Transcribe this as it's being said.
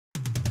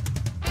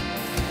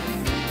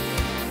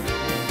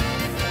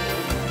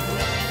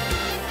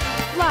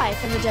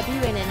from the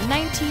WNN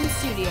 19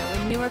 studio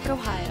in Newark,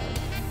 Ohio.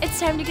 It's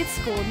time to get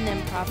schooled in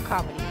improv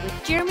comedy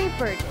with Jeremy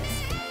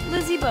Burgess,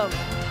 Lizzie Bowman,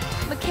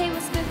 Michaela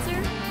Spencer,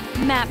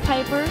 Matt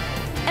Piper,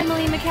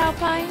 Emily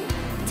McAlpine,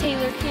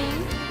 Taylor King,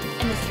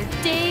 and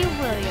Mr. Dave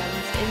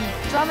Williams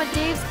in Drama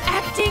Dave's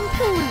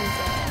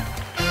Actingpaulooza.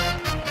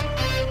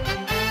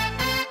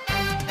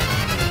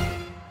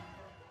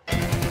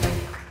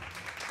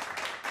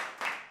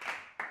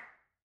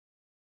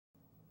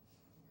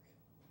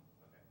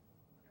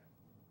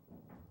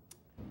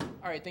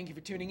 All right, thank you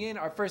for tuning in.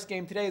 Our first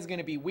game today is going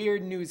to be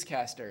Weird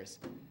Newscasters.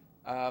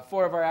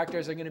 4 of our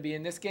actors are going to be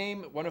in this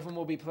game. One of them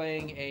will be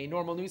playing a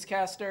normal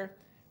newscaster.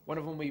 One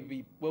of them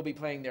will be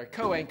playing their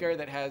co-anchor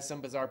that has some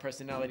bizarre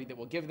personality that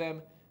we'll give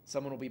them.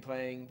 Someone will be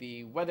playing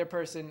the weather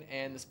person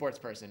and the sports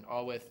person,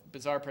 all with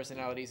bizarre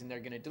personalities, and they're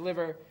going to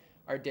deliver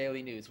our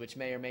daily news, which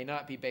may or may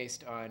not be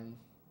based on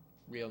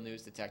real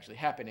news that's actually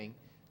happening.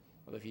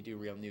 Although if you do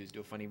real news, do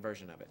a funny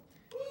version of it.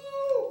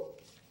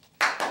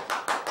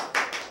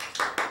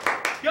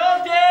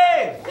 Go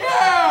Dave!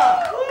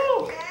 Yeah!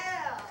 Woo!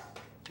 Yeah!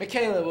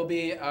 Michaela will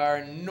be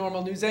our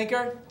normal news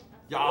anchor,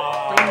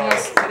 Yeah! bringing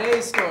us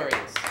today's stories.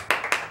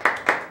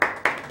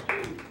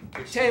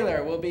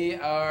 Taylor will be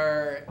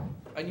our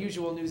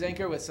unusual news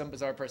anchor with some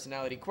bizarre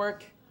personality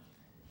quirk.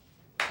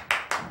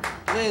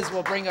 Liz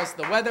will bring us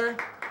the weather,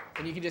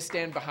 and you can just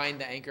stand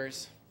behind the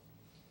anchors.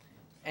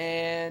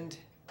 And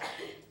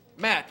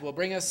Matt will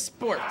bring us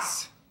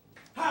sports.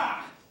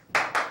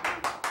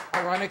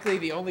 Ironically,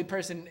 the only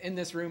person in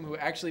this room who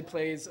actually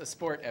plays a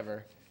sport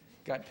ever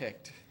got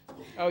picked.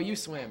 Oh, you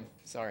swim.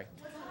 Sorry.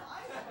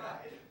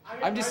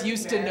 I'm just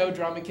used to no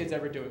drama kids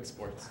ever doing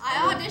sports.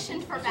 I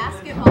auditioned for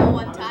basketball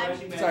one time.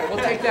 Sorry,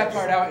 we'll take that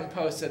part out in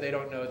post so they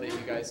don't know that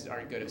you guys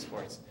aren't good at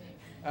sports.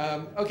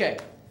 Okay.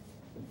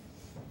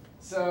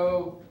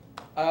 So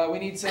we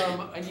need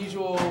some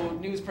unusual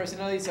news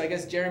personalities. So I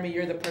guess, Jeremy,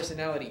 you're the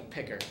personality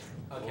picker.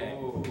 Okay.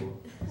 Ooh.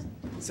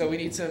 So we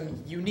need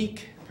some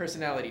unique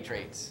personality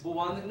traits. Well,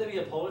 one's going to be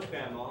a Polish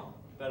grandma,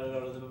 better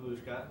known as a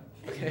babushka.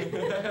 Okay.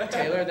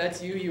 Taylor,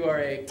 that's you. You are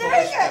a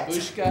Polish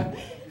babushka.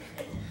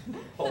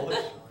 Polish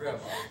grandma.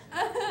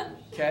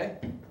 Okay.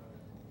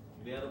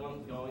 The other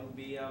one's going to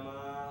be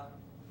a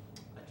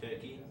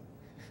turkey.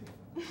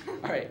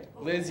 All right.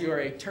 Liz, you are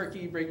a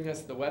turkey bringing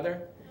us the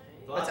weather.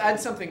 Let's add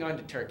something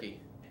onto turkey.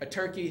 A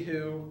turkey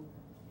who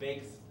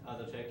bakes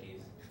other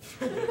turkeys.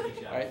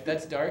 All right,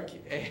 that's dark.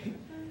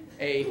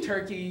 A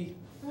turkey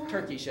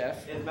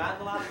chef. Is Matt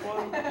the last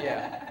one?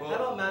 Yeah. How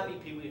about Matt be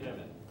Pee Wee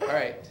Herman? All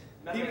right.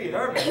 Pee Wee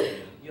Herman?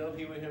 You know what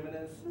Pee Wee Herman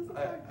is?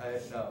 I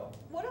know.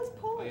 What is I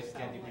Polish? just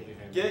can't do Pee Wee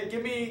Herman.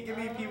 Give me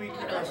Pee Wee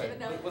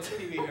Herman. What's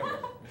Pee Wee Herman?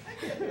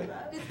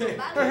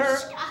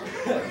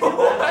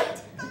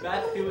 What?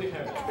 That's Pee Wee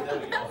Herman. There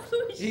we go.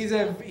 He's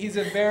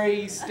a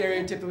very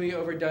stereotypically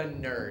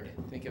overdone nerd.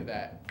 Think of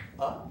that.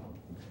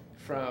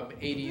 From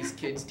 80s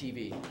kids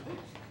TV.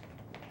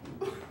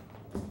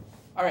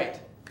 All right.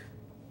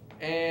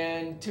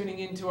 And tuning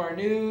into our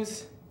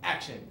news,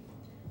 action.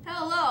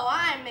 Hello,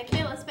 I'm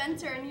Michaela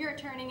Spencer, and you're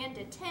turning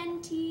into 10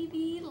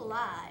 TV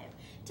Live.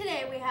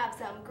 Today we have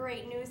some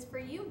great news for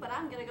you, but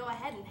I'm going to go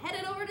ahead and head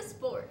it over to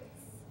sports.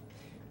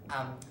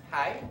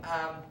 Hi.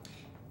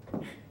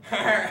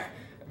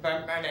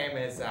 My name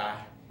is,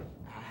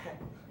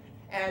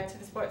 and to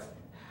the sports.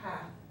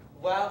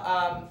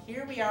 Well,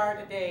 here we are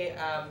today.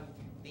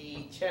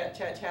 The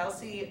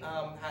Chelsea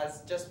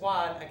has just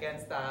won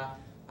against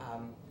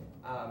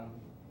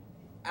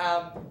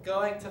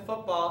going to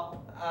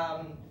football.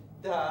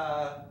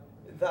 The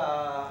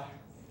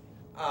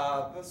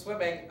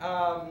swimming.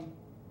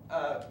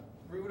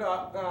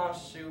 Rudolph. Oh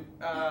shoot.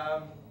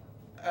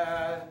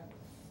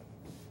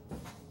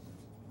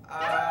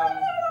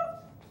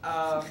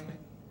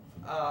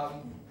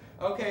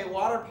 Okay,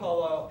 water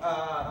polo.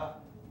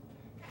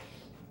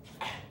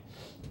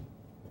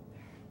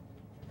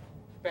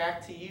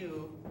 Back to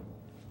you.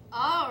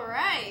 All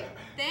right.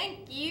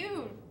 Thank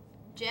you,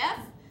 Jeff.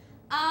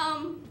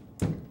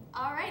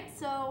 All right,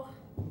 so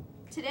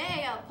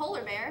today a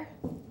polar bear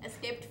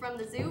escaped from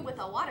the zoo with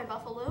a water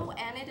buffalo,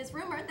 and it is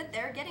rumored that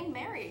they're getting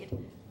married.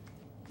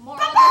 More on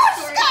the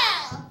story.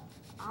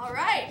 All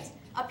right.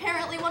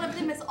 Apparently one of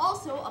them is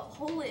also a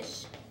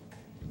Polish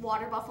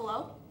water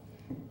buffalo.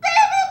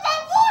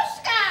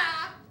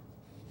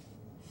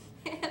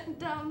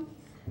 And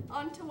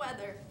on to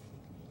weather.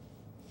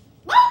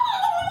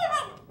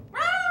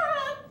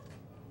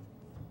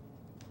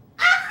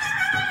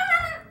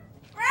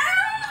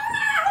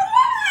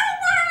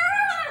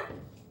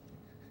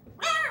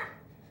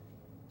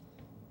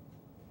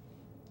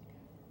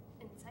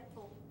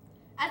 Insightful.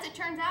 As it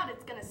turns out,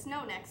 it's gonna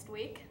snow next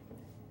week.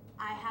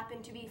 I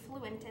happen to be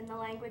fluent in the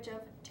language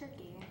of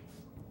Turkey.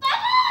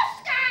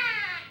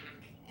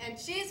 And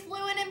she's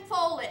fluent in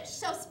Polish.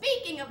 So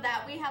speaking of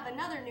that, we have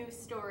another news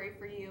story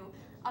for you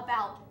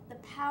about the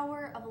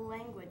power of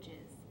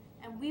languages.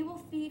 And we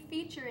will be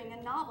featuring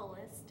a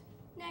novelist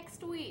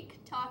next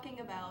week talking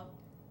about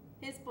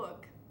his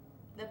book,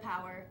 The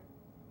Power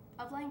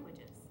of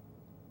Languages.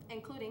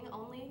 including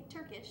only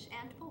Turkish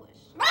and Polish.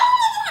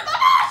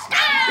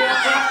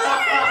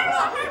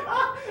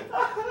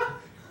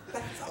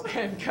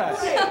 And cut.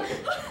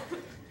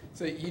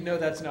 So you know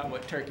that's not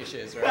what Turkish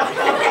is, right?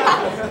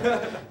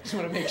 Just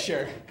want to make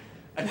sure.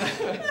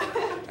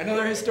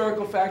 Another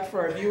historical fact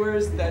for our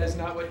viewers, that is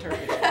not what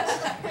Turkish is.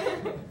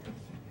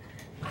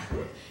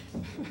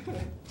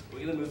 We're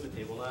gonna move the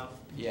table now.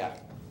 Yeah.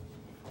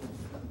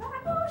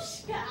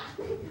 Babushka!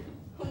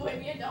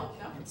 When you don't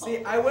know.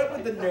 See, I went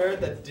with the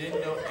nerd that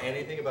didn't know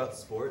anything about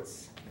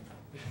sports.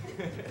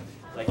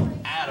 Like,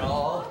 at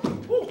all.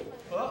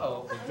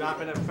 Uh-oh. We're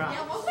dropping a prop.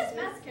 Yeah, what was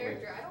Matt's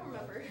character? I don't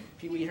remember.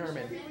 Pee Wee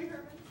Herman.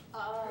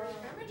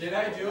 Did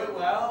I do it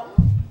well?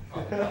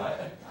 Oh,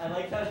 God. I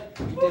like that.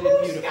 You did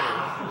it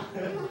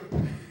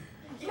beautifully.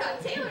 Yeah,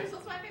 Taylor's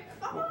was my favorite.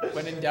 Babushka!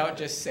 When in doubt,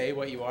 just say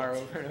what you are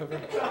over and over.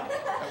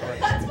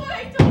 That's what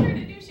I told her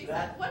to do. She said,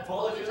 That what's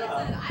Polish Polish? it I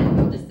up. said, I don't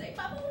know, just say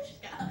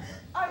Babushka.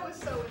 I was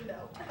so in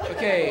doubt.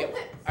 Okay,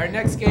 our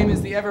next game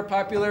is the ever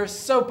popular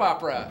soap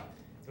opera,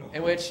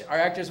 in which our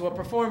actors will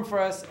perform for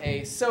us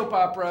a soap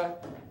opera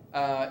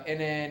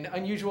in an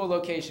unusual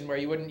location where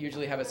you wouldn't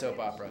usually have a soap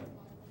opera.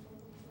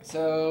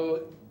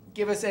 So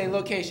give us a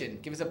location,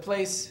 give us a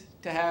place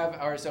to have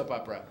our soap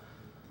opera.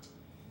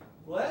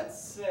 Let's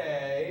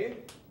say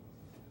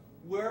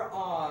we're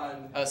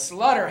on. A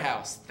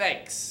slaughterhouse,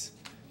 thanks.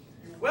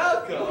 You're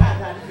welcome.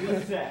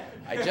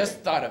 I just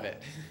thought of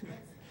it.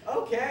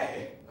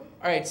 Okay.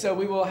 All right, so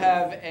we will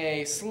have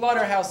a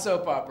slaughterhouse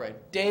soap opera,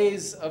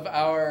 days of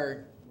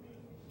our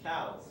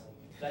Cows.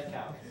 Dead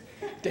cows.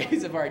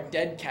 days of our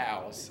dead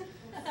cows.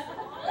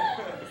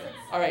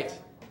 All right,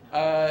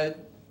 an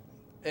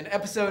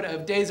episode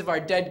of Days of Our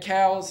Dead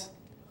Cows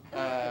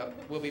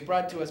will be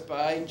brought to us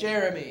by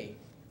Jeremy,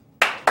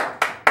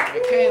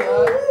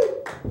 Michaela,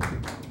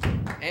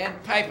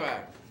 and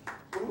Piper.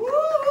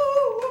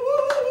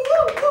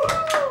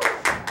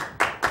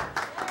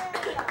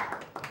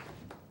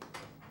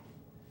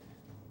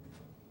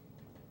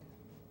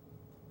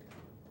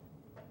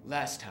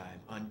 Last time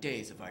on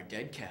Days of Our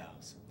Dead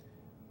Cows,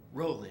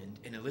 Roland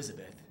and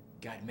Elizabeth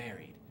got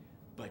married,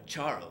 but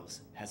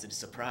Charles has a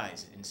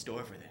surprise in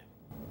store for them.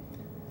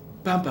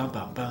 Bum bum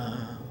bum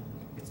bum.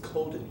 It's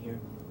cold in here.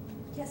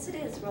 Yes, it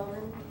is,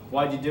 Roland.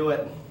 Why'd you do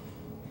it?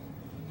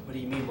 What do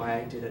you mean why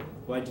I did it?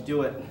 Why'd you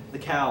do it? The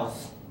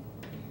cows.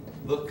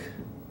 Look,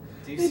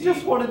 do you They see?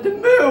 just wanted to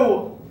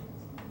moo!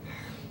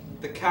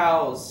 The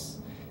cows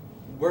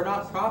were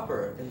not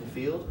proper in the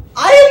field.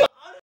 I am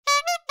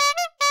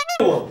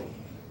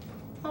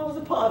That was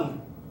a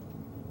pun.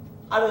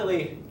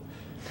 Utterly.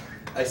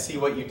 I see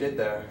what you did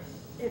there,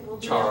 It will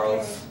be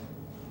Charles. okay.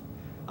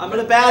 I'm in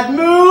a bad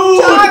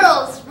mood!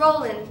 Charles,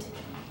 Roland,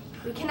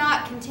 we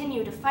cannot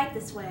continue to fight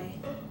this way,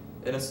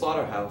 In a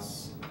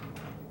slaughterhouse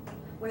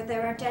where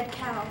there are dead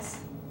cows.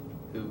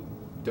 who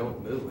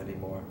don't move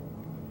anymore.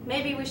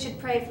 Maybe we should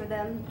pray for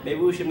them. Maybe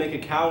we should make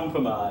a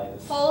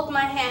compromise. Hold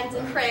my hands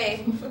and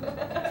pray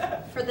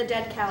for the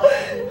dead cows.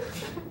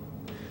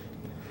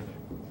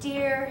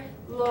 Dear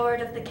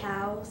Lord of the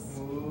cows,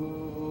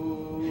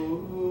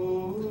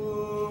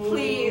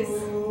 please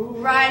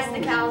rise the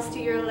cows to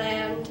your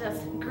land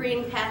of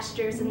green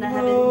pastures in the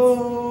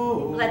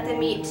heavens. Let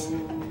them eat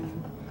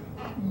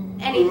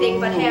anything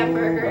but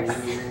hamburgers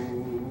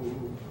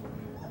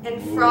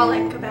and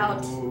frolic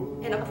about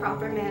in a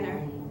proper manner.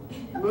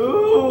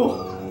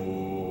 Moo!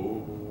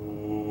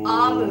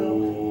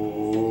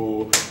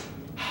 Amu.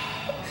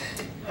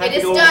 Have It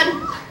is to go-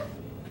 done.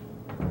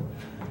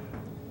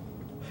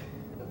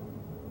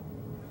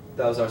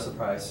 That was our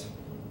surprise.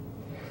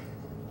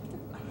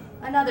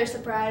 Another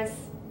surprise.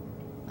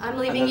 I'm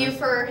leaving you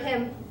for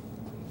him.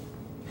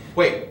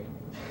 Wait,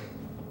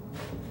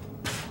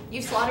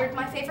 You slaughtered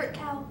my favorite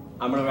cow.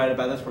 I'm gonna write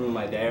about this from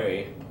my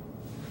dairy.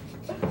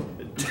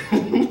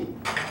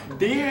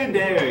 Dear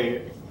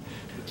Dairy,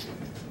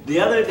 the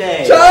other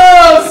day.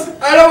 Charles!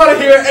 I don't want to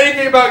hear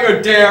anything about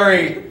your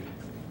dairy.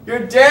 Your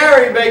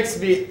dairy makes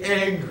me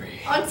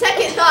angry. On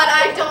second thought,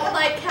 I don't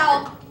like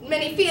how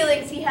many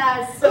feelings he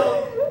has,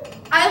 so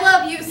I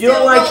love you still, You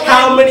don't like Roland.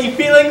 how many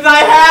feelings I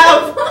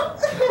have?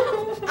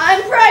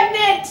 I'm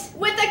pregnant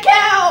with a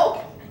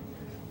cow.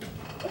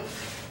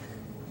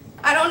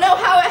 I don't know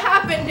how it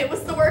happened. It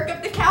was the work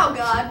of the cow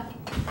god.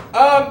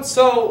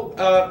 So,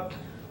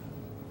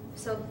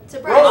 So,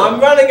 surprise. I'm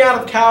running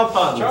out of cow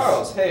puns.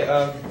 Charles,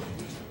 hey,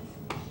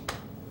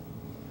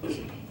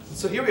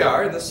 so here we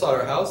are in the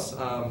slaughterhouse.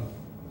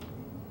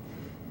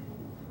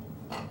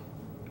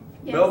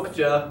 Yes. Milk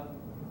ja.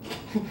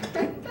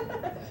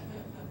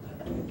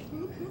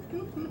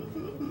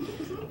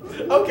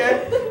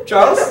 Okay,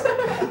 Charles.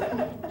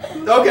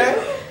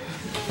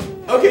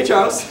 Okay,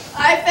 Charles.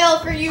 I fell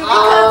for you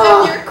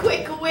because of your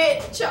quick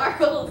wit,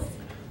 Charles.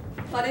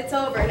 But it's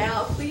over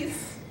now. Please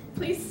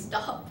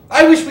stop.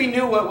 I wish we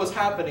knew what was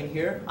happening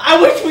here. I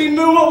wish we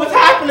knew what was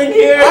happening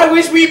here. I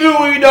wish we knew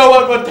we know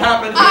what would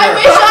happen here. I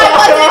wish I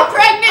wasn't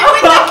pregnant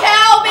with the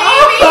cow,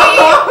 baby.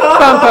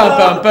 Bum, bum,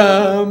 bum,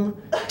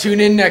 bum. Tune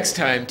in next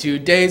time to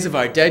Days of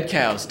Our Dead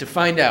Cows to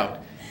find out,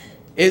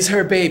 is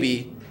her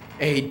baby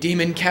a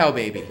demon cow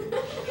baby.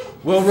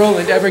 Will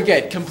Roland ever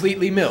get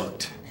completely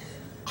milked?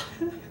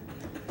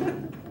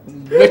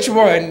 Which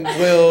one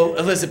will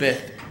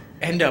Elizabeth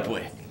end up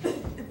with?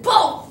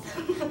 Both!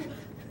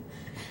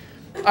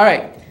 All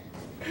right.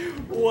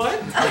 What?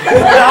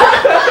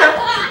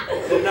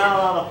 They're not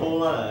allowed a whole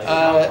lot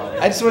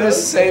of I just want to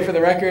say for the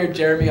record,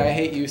 Jeremy, I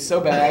hate you so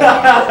bad.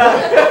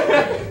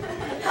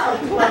 How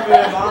clever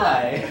am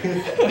I?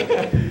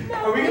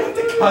 Are we gonna have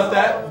to cut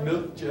that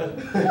milk jug?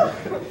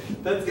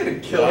 That's gonna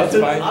kill That's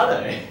us. fine.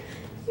 Are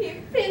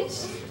You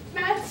pinched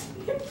Matt's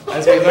nipple.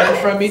 As we learned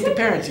from Meet the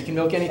Parents, you can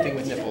milk anything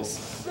with nipples.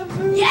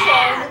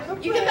 Yeah!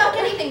 You can milk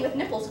anything with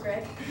nipples,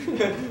 Greg. I've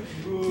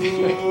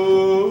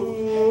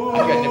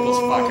got nipples,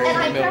 fucker. And You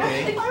I can milk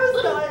grabbed me. the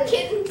little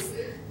kitten's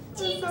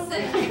teeth and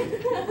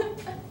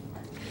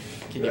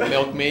Can you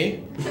milk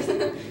me?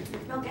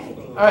 milk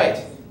anything. All right.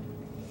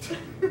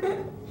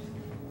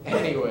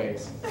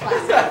 Anyways,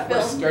 Classic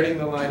we're film. skirting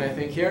the line, I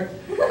think, here.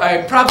 All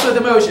right, props with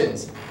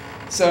emotions.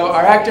 So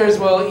our actors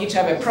will each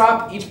have a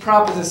prop. Each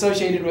prop is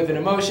associated with an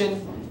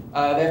emotion.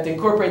 They have to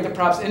incorporate the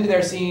props into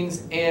their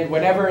scenes, and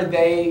whenever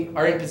they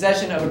are in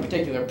possession of a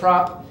particular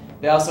prop,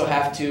 they also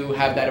have to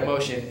have that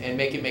emotion and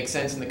make it make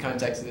sense in the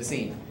context of the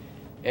scene.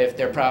 If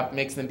their prop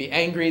makes them be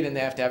angry, then they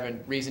have to have a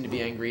reason to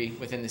be angry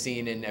within the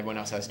scene, and everyone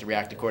else has to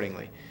react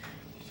accordingly.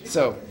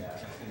 So,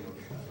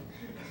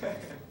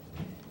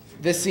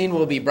 this scene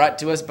will be brought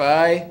to us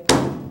by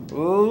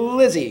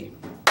Lizzie,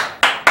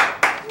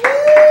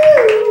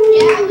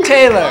 Yeah, Liz,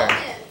 Taylor. love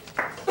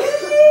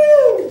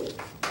it.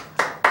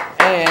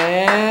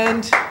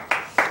 and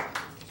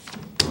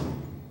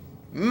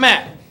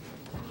Matt.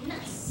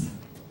 Nice.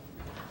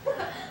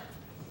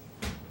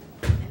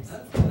 What's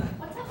up, Matt?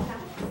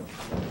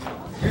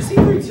 You're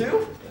see-through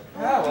too?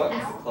 Yeah, welcome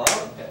to the club.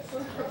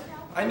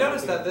 I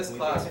noticed that this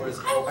class wears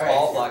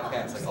all black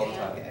pants like all the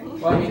time.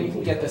 Well, I mean, you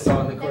can get this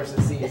all in the course of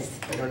the scene.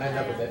 I don't end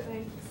up with it.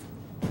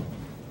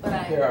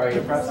 Here are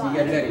your props. You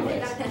get it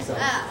anyways. So.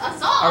 A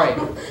saw. All right.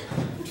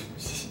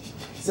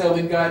 So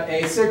we've got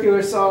a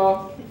circular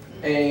saw,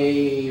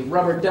 a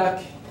rubber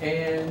duck,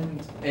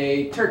 and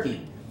a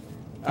turkey.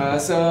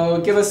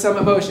 So give us some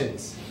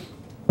emotions.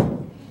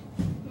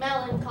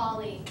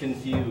 Melancholy.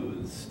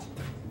 confused.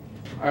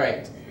 All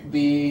right.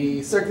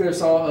 The circular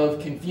saw of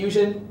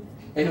confusion.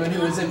 Anyone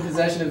who is in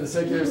possession of the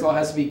circular saw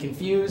has to be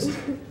confused.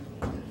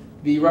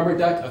 The rubber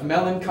duck of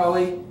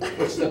melancholy,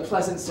 which is a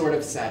pleasant sort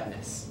of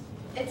sadness.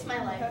 It's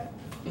my life.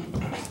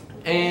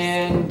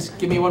 And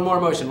give me one more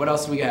emotion. What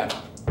else do we have?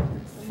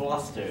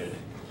 Flustered.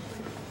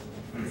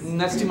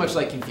 That's too much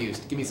like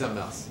confused. Give me something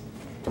else.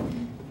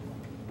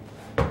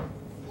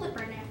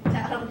 Flipperneck.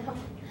 I don't know.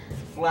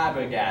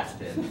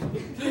 Flabbergasted.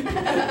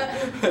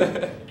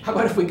 How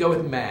about if we go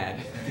with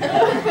mad?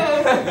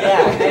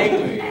 Yeah,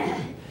 angry.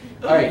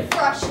 All right.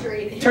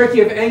 Frustrated.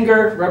 Turkey of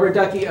anger, rubber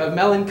ducky of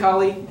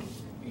melancholy,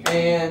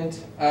 and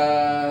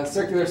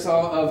circular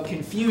saw of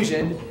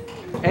confusion.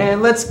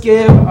 And let's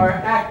give our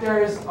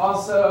actors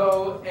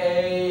also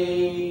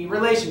a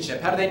relationship.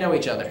 How do they know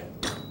each other?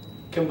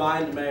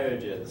 Combined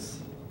marriages.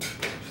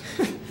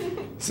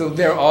 So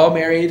they're all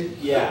married?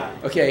 Yeah.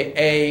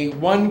 Okay,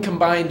 one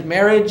combined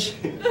marriage.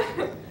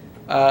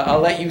 I'll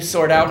let you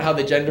sort out how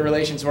the gender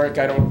relations work.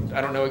 I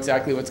don't know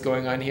exactly what's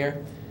going on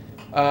here.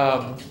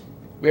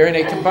 We're in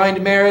a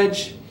combined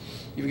marriage.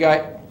 You've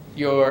got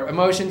your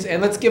emotions,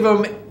 and let's give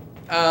them.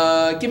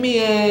 Give me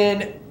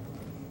an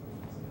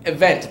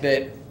event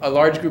that a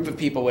large group of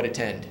people would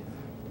attend.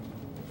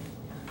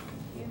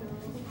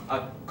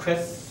 A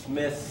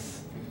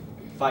Christmas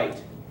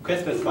fight.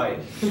 Christmas fight.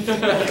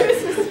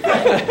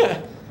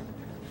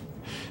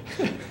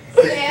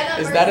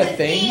 Is that a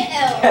thing?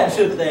 That's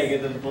a thing,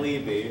 and then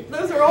believe me.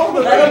 Those are all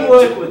the Let them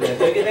work with it.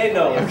 They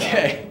know. what's up.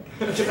 Okay.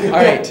 All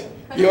right.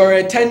 You're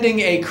attending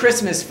a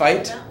Christmas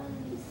fight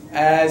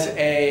as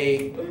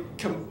a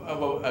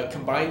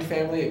combined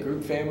family, a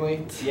group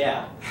family,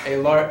 Yeah.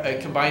 a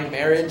combined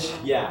marriage.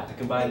 Yeah. A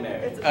combined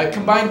marriage. A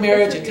combined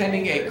marriage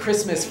attending a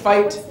Christmas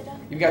fight.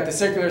 You've got the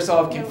circular saw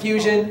of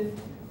confusion,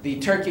 the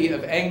turkey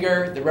of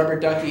anger, the rubber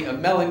ducky of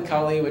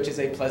melancholy, which is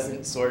a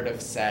pleasant sort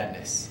of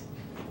sadness.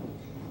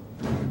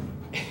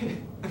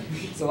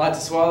 It's a lot to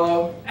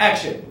swallow.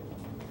 Action.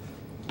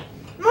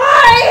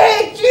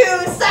 I hate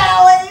you,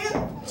 Sally!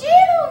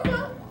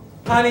 June!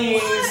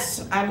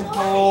 Honeys, I'm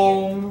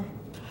home.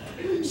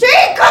 She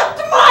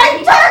cooked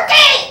my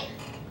turkey!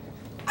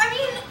 I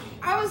mean,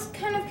 I was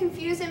kind of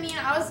confused. I mean,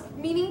 I was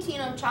meaning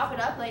to, chop it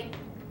up, like,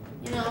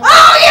 Oh,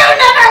 you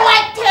never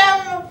liked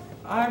him!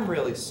 I'm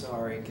really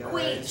sorry, guys.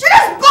 Wait. She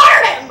just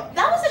buttered him!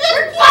 That was a She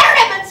turkey? just buttered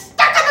him and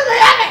stuck him in the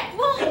oven!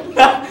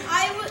 Well,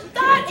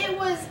 thought it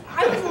was,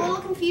 I was a little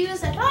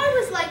confused. I thought it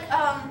was like,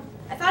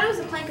 I thought it was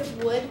a plank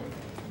of wood.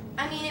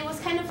 I mean, it was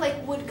kind of like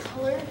wood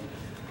colored.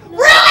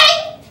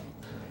 Really?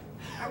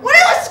 When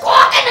he was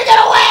squawking to get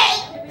away!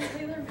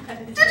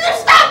 Did you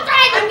stop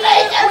trying to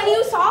make him? When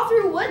you saw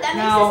through wood, that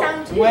makes Now, it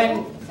sound too.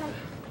 when-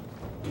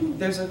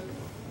 There's a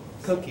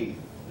cookie.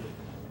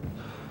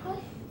 What?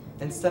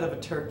 Instead of a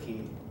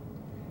turkey.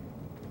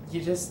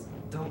 You just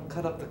don't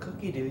cut up the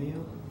cookie, do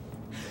you?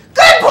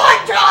 Good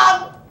point, John!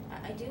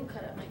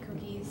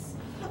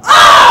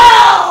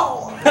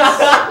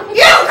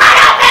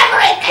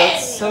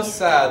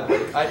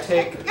 I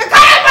take. You're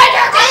cutting my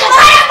turkey! You're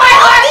cutting my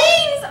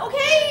beans!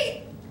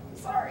 Okay?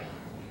 Sorry.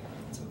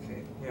 It's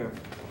okay. Here.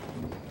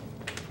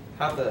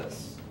 Have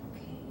this.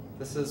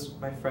 This is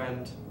my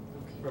friend,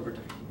 Rubber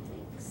Ducky.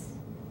 Thanks.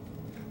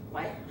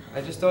 What?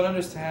 I just don't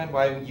understand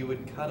why you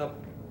would cut up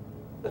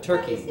a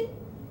turkey.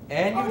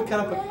 And you would cut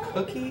up a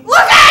cookie? Look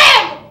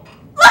at him!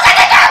 Look at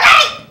the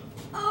turkey!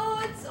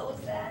 Oh, it's so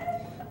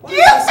sad. What Do is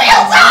you this feel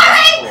even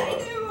sorry? for? I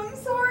do. I'm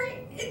sorry.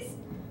 It's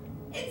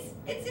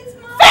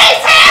mine.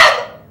 Face him!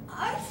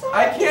 I'm sorry. I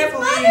can't It's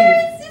believe- mother.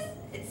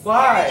 It's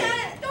Why? staring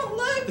at it. Don't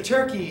look. The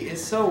turkey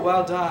is so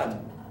well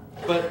done,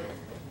 but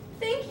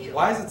Thank you.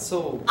 why is it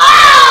so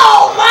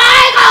Oh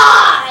my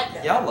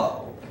God!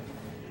 yellow?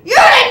 You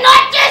did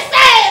not just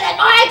say that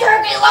my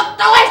turkey looked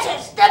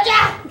delicious, did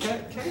ya?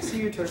 Can I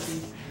see your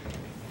turkey?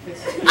 Yes.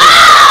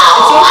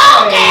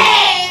 Oh, It's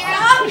okay.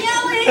 I'm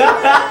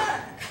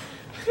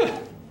yelling.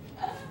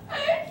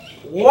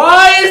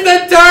 Why is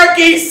the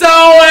turkey so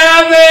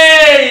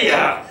heavy? I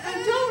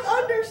don't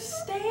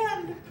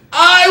understand.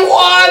 I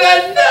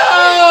wanna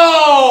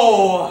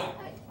know!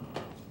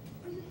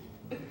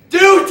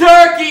 Do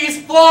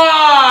turkeys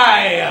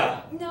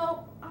fly?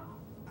 No.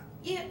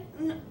 Yeah.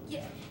 No,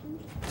 yeah.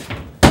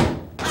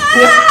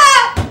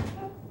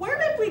 Where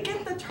did we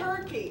get the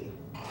turkey?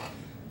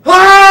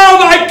 Oh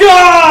my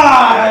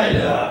God!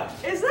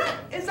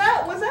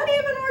 Was that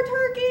even our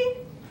turkey? I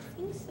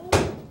think so.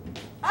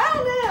 I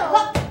don't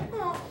know.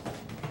 Oh.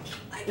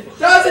 It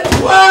doesn't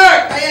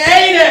work! I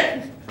hate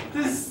it!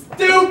 This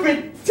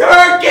stupid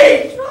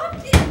turkey!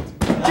 Dropped it.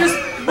 Just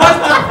must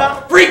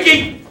have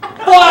freaking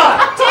fly!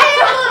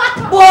 Jim!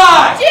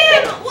 Fly!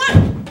 Jim! What?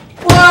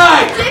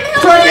 Fly! Jim, help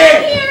me Turkey!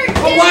 out here!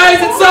 But why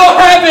is it so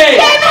heavy?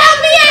 Jim, help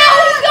me out!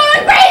 He's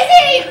going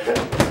crazy!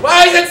 Why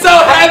is it so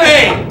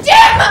heavy?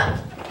 Jim!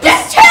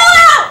 Just chill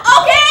out,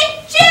 okay?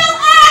 Chill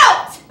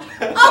out!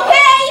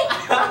 Okay?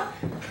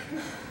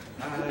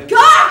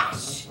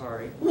 Gosh!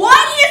 Sorry.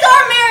 What is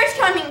our marriage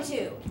coming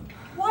to?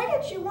 Why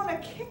did you want to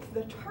kick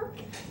the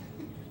turkey?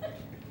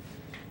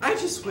 I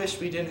just wish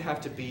we didn't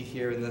have to be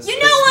here in this. You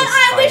know what?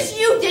 Christmas I wish fight.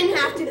 you didn't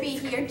have to be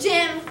here,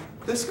 Jim.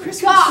 This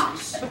Christmas.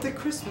 Gosh. But the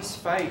Christmas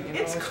fight, you know,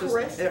 It's just,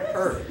 Christmas. it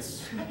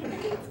hurts.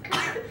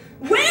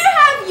 Where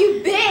have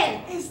you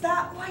been? Is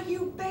that why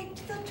you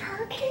baked the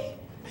turkey?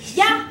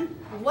 Yeah.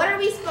 What are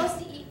we supposed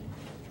to eat?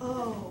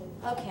 Oh,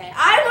 Okay.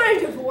 I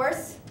want a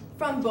divorce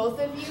from both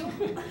of you.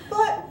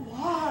 but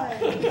why?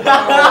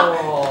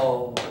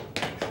 Oh.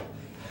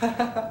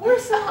 We're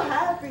so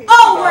happy.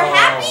 Oh, we're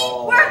happy?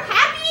 Oh. We're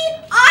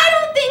happy? I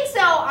don't think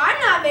so. I'm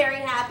not very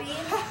happy.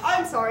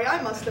 I'm sorry,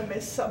 I must have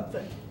missed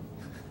something.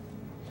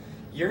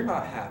 You're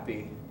not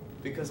happy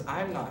because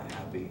I'm not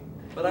happy.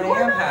 But I You're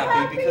am not happy,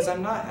 happy? because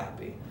I'm not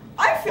happy.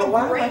 I feel But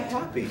why great. am I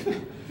happy?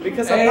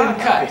 Because I'm And not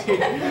cut.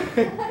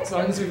 happy. As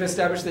long as we've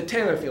established that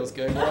Taylor feels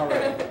good, we're all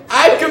right.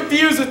 I'm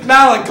confused with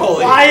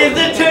melancholy. Why is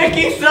the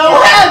turkey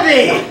so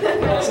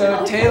heavy?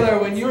 So, Taylor,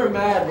 when you were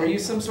mad, were you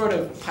some sort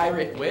of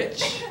pirate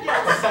witch? Is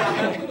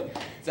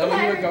that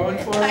what you were going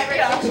for?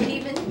 Pirate fiction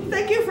even.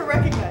 Thank you for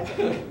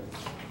recognizing.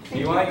 Do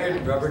you want your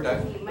rubber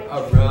duck?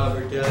 A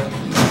rubber duck.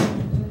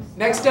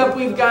 Next up,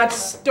 we've got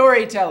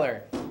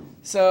storyteller.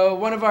 So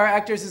one of our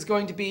actors is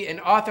going to be an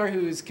author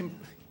who's... Get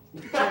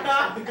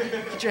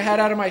your head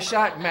out of my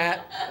shot,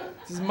 Matt.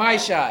 This is my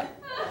shot.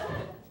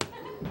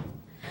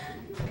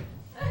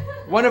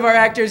 One of our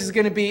actors is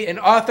going to be an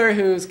author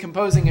who's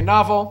composing a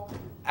novel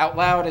out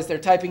loud as they're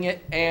typing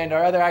it, and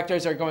our other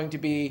actors are going to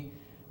be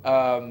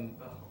the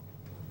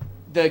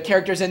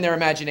characters in their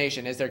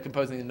imagination as they're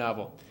composing the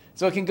novel.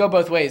 So it can go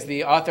both ways.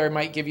 The author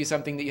might give you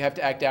something that you have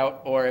to act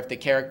out, or if the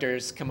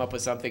characters come up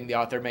with something, the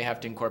author may have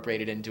to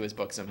incorporate it into his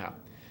book somehow.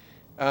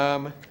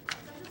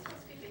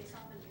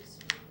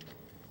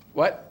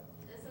 What?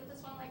 Isn't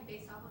this one like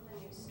based off of a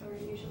news story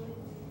usually?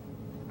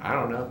 I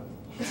don't know.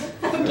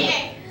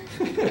 Okay.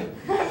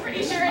 I'm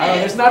pretty sure I don't know, it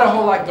there's is. not a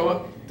whole lot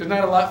there's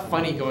not a lot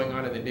funny going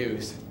on in the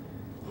news.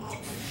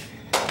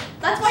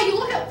 That's why you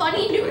look at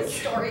funny news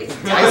stories.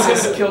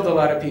 ISIS killed a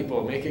lot of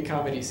people. Make a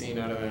comedy scene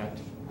out of that.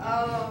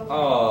 Oh.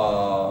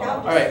 Oh. Now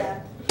All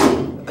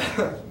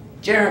right.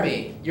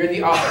 Jeremy, you're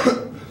the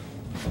author.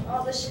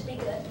 Oh, this should be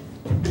good.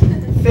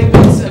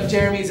 Figments of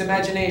Jeremy's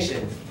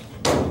imagination.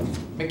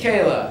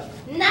 Michaela,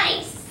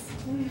 Nice.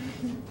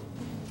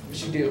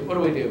 what do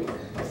we do?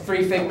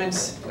 3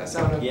 figments? That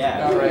sound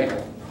Yeah. about right.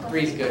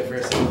 3's good for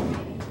us.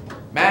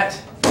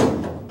 Matt.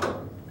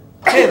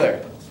 Taylor.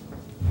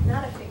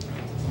 Not a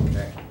figment.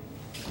 Okay.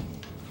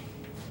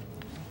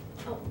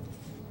 Oh,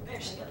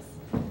 there she goes.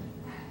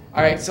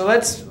 All right, so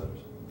let's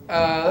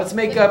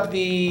make up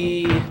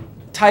the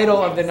title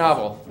of the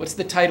novel. What's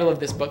the title of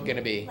this book going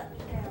to be? Let me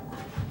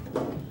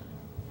go.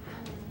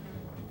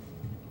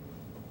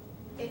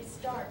 It's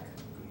dark.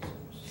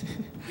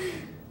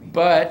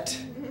 But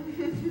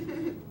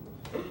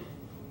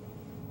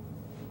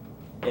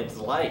It's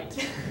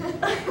light.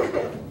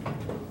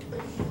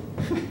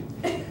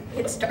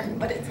 It's dark,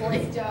 but it's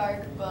light. It's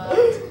dark, but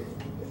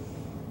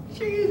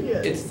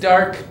Genius. it's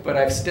dark, but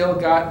I've still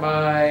got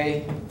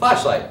my...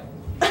 Flashlight.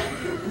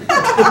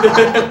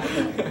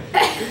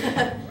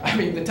 I I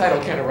mean, the title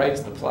kind of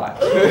writes the plot.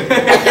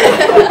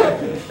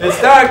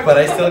 It's dark, but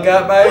I still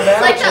got my matches.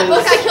 It's like that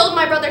book, I Killed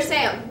My Brother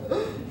Sam.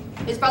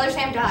 His brother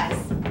Sam dies.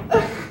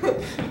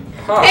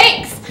 Huh.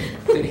 Thanks!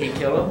 Did he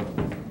kill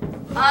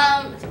him?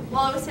 Well,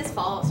 it was his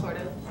fault, sort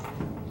of.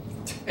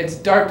 It's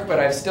dark, but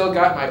I've still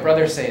got my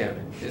brother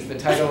Sam, is the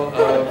title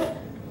of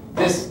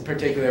this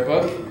particular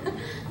book.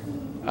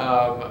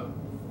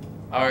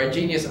 Our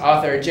genius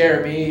author,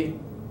 Jeremy,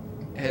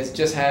 has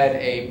just had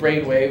a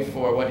brainwave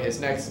for what his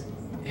next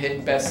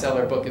hit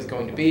bestseller book is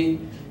going to be,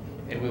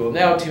 and we will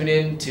now tune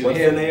in to What's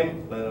him. the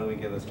name? Let me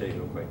get this straight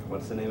real quick.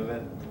 What's the name of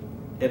it?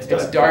 It's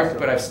dark,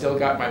 but I've still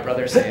got my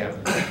brother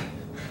Sam.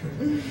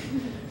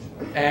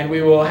 And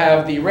we will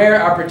have the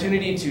rare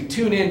opportunity to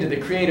tune into the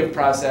creative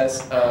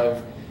process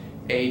of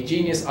a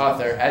genius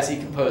author as he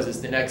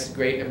composes the next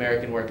great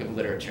American work of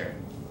literature.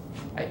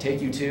 I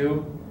take you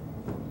to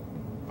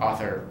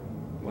Author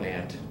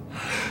Land.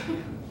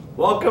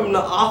 Welcome to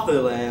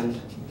Authorland.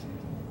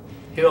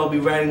 Here I'll be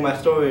writing my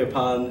story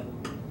upon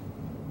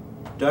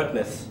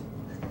darkness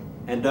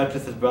and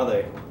darkness's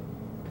brother,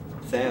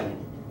 Sam.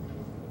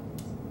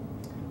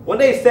 One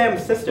day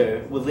Sam's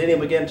sister was leaning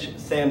up against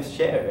Sam's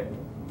chair.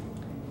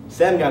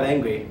 Sam got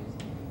angry.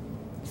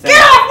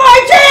 Get off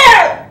my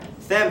chair!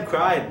 Sam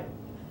cried.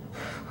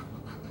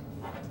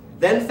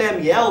 Then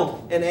Sam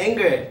yelled in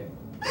anger.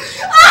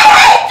 I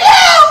hate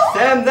you!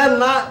 Sam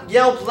then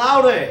yelled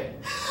louder.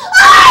 I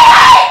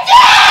hate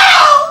you!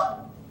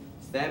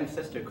 Sam's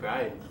sister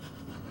cried.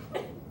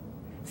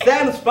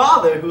 Sam's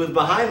father, who was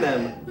behind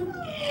them,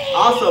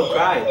 also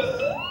cried.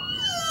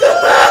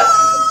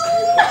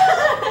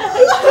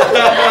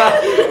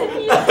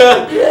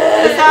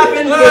 This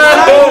happened for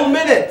several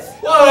minutes.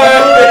 They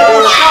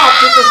all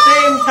stopped at the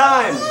same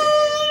time.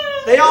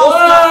 They all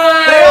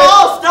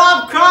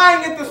stopped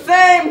crying at the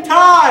same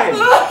time.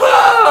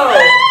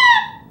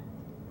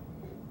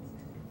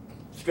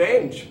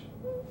 Strange,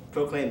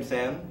 proclaimed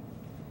Sam.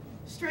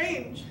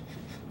 Strange.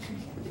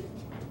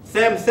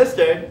 Sam's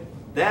sister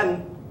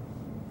then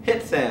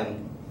hit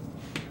Sam.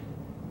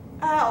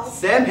 Ow.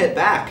 Sam hit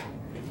back.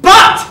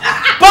 But!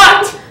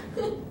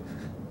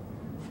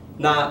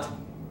 Not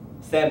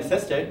Sam's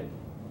sister.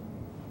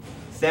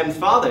 Sam's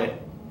father.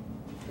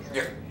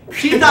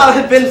 She thought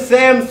it had been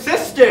Sam's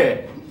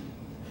sister.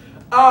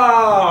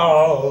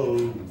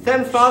 Oh!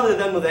 Sam's father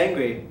then was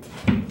angry.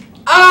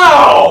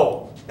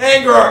 Ow!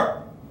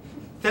 Anger!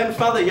 Sam's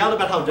father yelled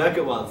about how dark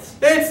it was.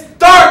 It's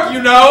dark,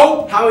 you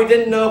know! How he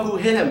didn't know who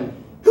hit him.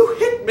 Who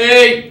hit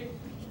me?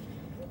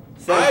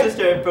 Sam's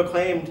sister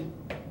proclaimed,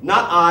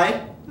 "Not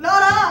I."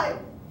 Not I.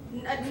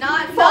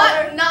 Not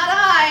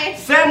I.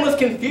 Sam was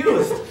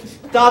confused.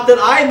 Thought that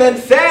I meant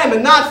Sam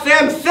and not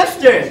Sam's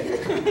sister.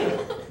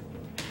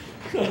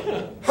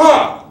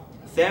 Huh!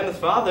 Sam's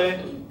father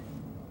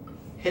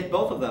hit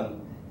both of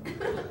them.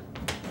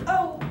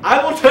 Oh.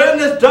 I will turn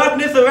this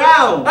darkness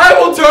around. I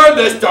will turn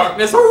this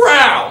darkness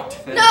around!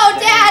 No,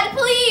 Dad,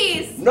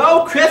 please!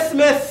 No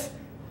Christmas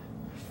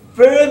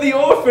for the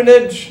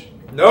orphanage.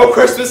 No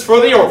Christmas for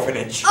the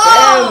orphanage.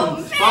 Oh,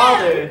 Sam's man.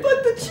 father.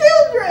 But the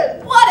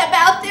children. What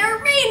about their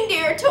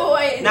reindeer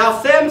toys? Now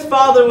Sam's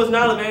father was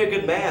not a very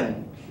good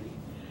man.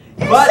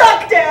 You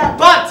suck, Dad.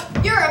 But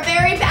You're a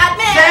very bad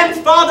man. Sam's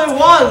father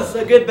was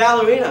a good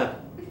ballerina.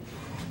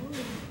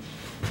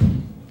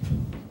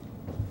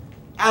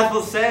 As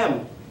was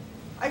Sam.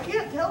 I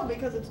can't tell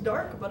because it's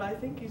dark, but I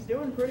think he's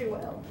doing pretty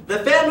well. The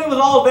family was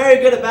all very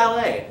good at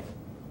ballet.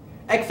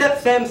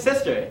 Except Sam's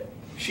sister.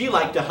 She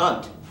liked to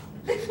hunt.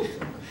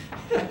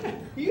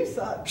 You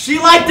suck. She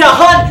liked to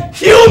hunt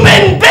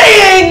human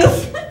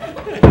beings!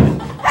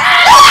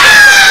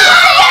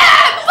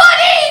 Yeah,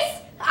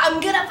 buddies! I'm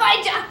gonna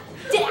find ya.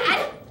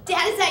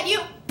 Dad, is that you?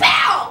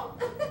 Pow!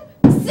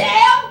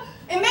 Sam!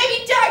 It may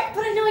be dark,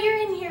 but I know you're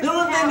in here.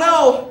 Little did they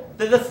know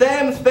that the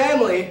Sam's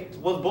family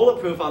was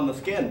bulletproof on the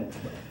skin.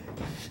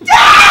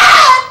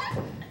 Dad!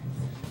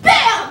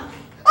 Bam!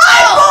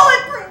 I'm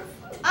bulletproof.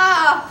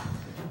 Ah.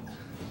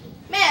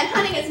 Man,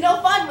 hunting is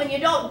no fun when you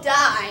don't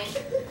die.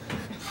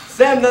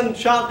 Sam then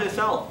shot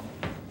herself.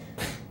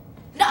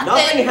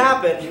 Nothing.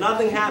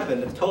 Nothing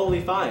happened. It's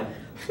totally fine.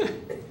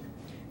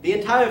 The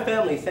entire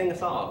family sang a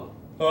song.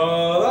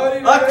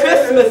 A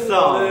Christmas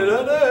song.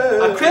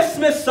 A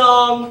Christmas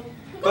song.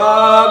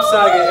 Bob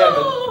Saget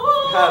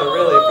had a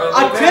really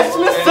friendly A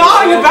Christmas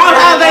song about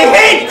how they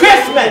hate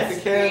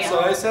Christmas. So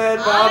I said,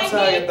 Bob I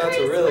Saget, hate that's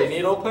a really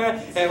neat old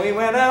plan. And we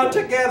went out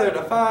together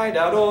to find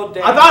out old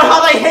Dan. About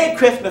how they hate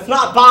Christmas,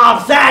 not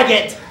Bob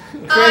Saget.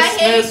 I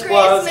hate Christmas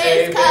was a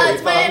Christmas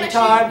 'cause very when fun I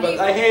time, should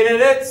but I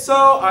hated it,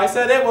 so I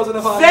said it wasn't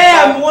a fun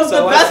Sam time. was So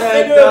the I best said,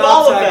 singer of Bob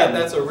all of Saget, them.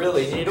 That's a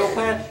really neat old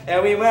plan.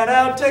 And we went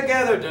out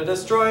together to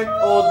destroy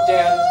old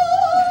Dan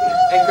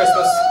and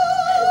Christmas.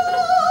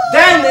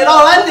 Then it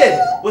all ended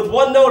with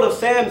one note of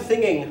Sam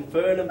singing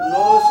for an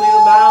enormously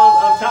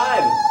amount of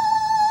time.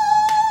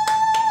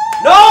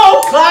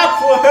 No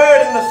claps were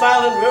heard in the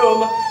silent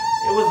room.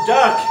 It was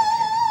dark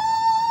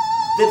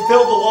that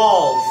filled the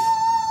walls.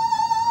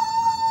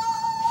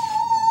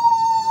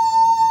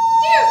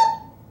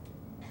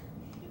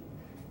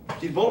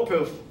 She's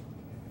bulletproof.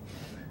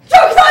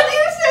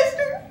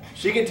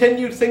 She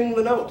continued singing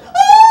the note.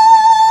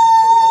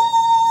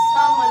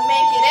 Someone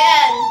make it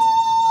end.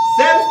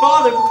 Sam's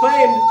father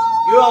proclaimed,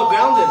 "You're all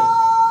grounded."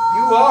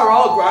 You are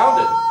all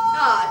grounded.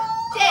 Aw,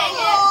 dang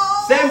it.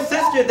 Sam's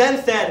sister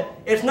then said,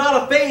 "It's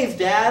not a phase,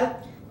 Dad.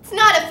 It's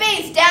not a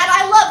phase, Dad.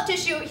 I love to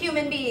shoot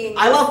human beings.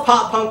 I love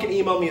pop punk and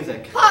emo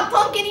music." Pop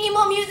punk and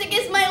emo music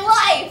is my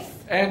life.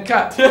 And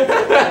cut.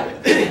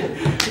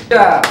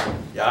 Yeah.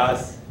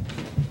 Yes.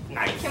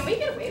 Can we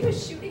get away with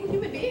shooting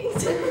human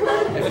beings?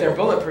 If they're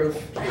bulletproof.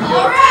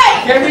 All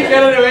right. Can we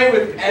get it away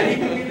with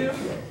anything we do?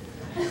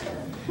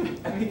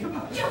 I mean, come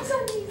on. Jokes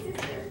on me,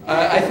 sister.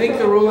 I think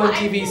the rule on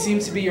TV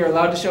seems to be you're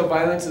allowed to show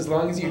violence as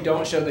long as you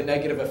don't show the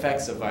negative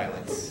effects of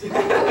violence.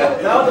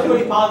 That was a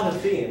pretty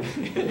positive scene.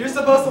 You're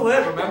supposed to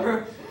live,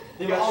 remember?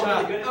 You got all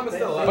shot. really good at I'm it.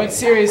 still alive. But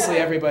seriously,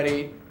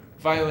 everybody,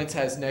 violence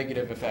has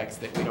negative effects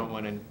that we don't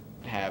want to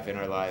have in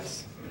our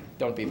lives.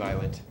 Don't be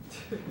violent.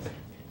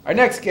 Our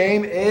next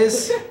game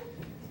is...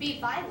 Be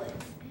violent.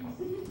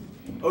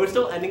 Oh, we're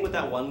still ending with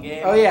that one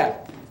game? Oh yeah.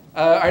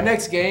 Our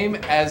next game,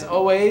 as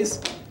always,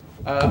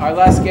 our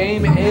last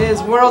game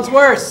is World's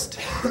Worst.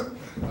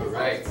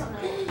 Alright. It's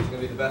gonna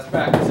be the best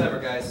practice ever,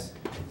 guys.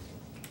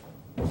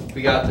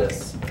 We got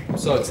this. I'm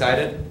so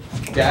excited.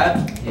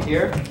 Dad, you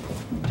here?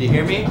 Do you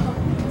hear me?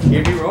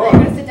 Hear me roar.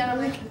 I'm gonna sit down on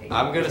my computer.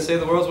 I'm gonna say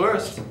the world's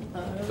worst.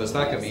 But it's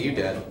not gonna be you,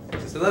 Dad.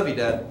 Just I love you,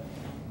 Dad.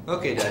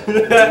 Okay,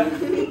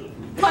 Dad.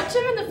 Punch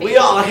him in the face. We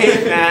all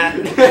hate that.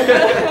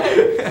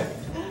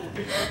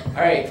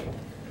 All right.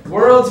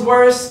 World's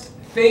worst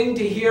thing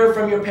to hear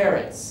from your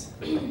parents.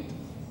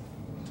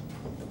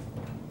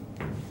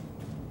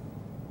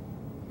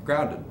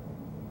 Grounded.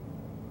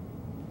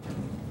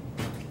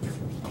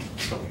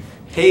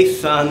 Hey,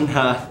 son,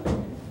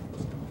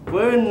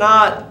 we're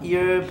not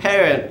your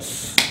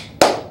parents.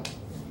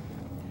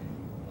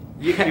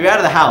 You're out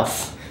of the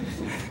house.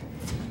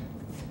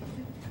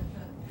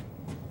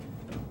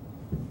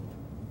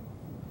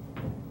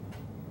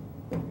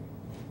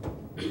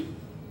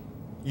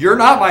 You're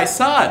not my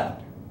son.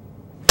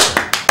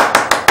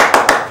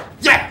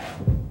 Yeah.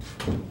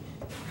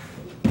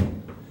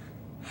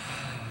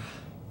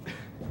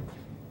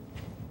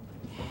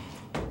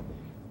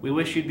 We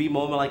wish you'd be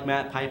more like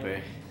Matt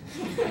Piper.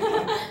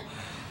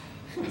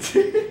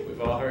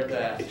 We've all heard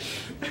that.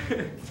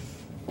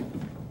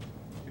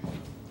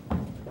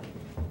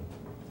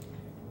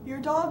 Your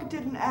dog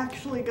didn't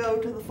actually go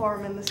to the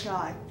farm in the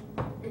sky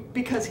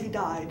because he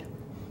died.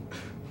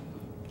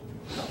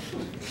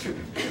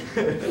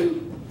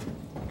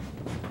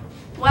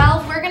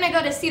 Well, we're gonna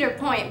go to Cedar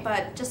Point,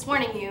 but just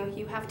warning you,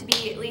 you have to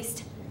be at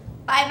least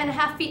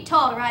 5.5 feet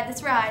tall to ride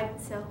this ride,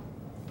 so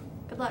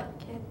good luck,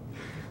 kid.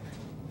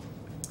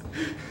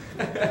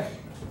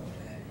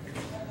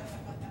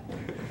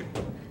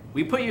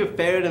 We put your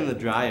ferret in the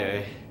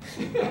dryer.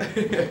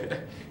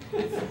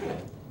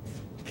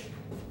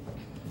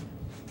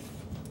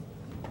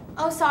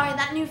 Oh, sorry,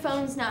 that new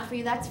phone's not for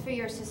you. That's for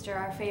your sister,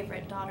 our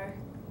favorite daughter.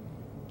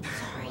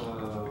 Sorry.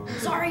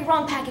 Sorry,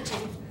 wrong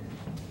packaging.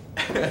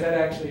 Is that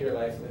actually your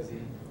life,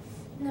 Lizzie?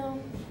 No.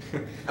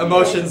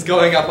 Emotions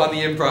going up on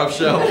the improv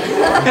show.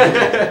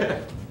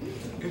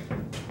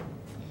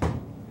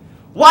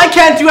 Why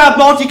can't you have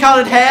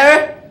multicolored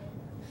hair?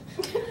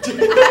 Actually,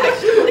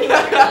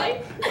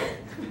 really?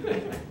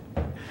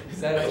 Is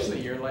that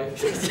actually your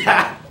life?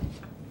 Yeah.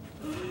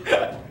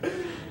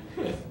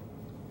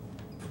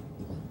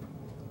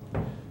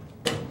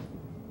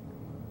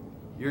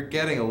 You're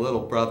getting a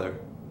little brother.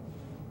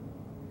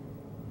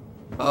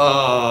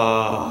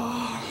 Oh.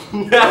 Oh,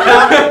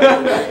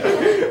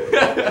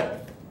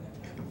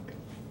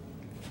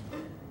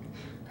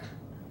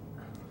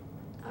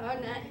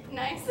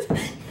 nice.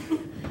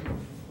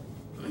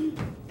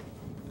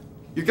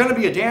 You're gonna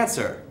be a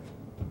dancer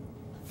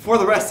for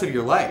the rest of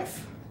your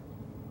life.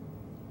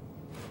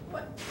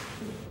 What?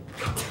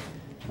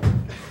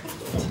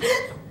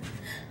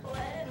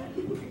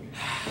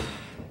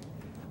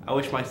 I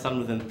wish my son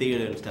was in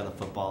theater instead of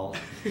football.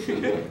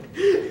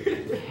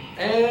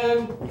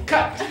 And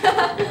cut.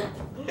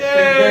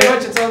 Thank you very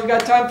much. That's all we've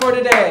got time for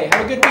today.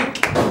 Have a good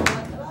week.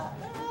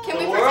 Can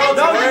we world's pretend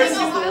to worst be is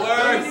the wild?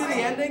 worst. When you do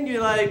the ending,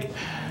 you're like,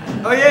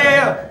 Oh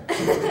yeah.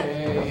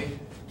 Okay.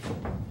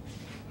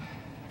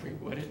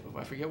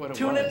 I forget what it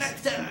tune was. in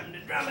next time to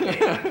Drama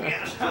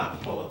Days.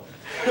 All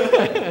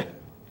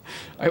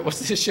right, what's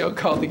this show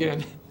called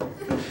again?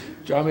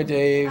 Drama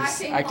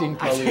Dave's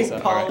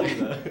Actingpaulooza. All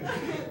right.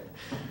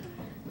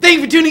 Thank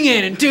you for tuning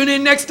in, and tune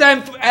in next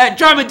time at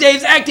Drama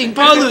Dave's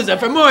Actingpaulooza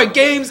for more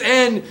games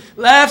and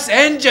laughs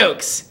and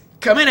jokes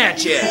coming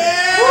at you.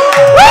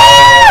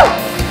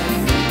 Yeah! Woo!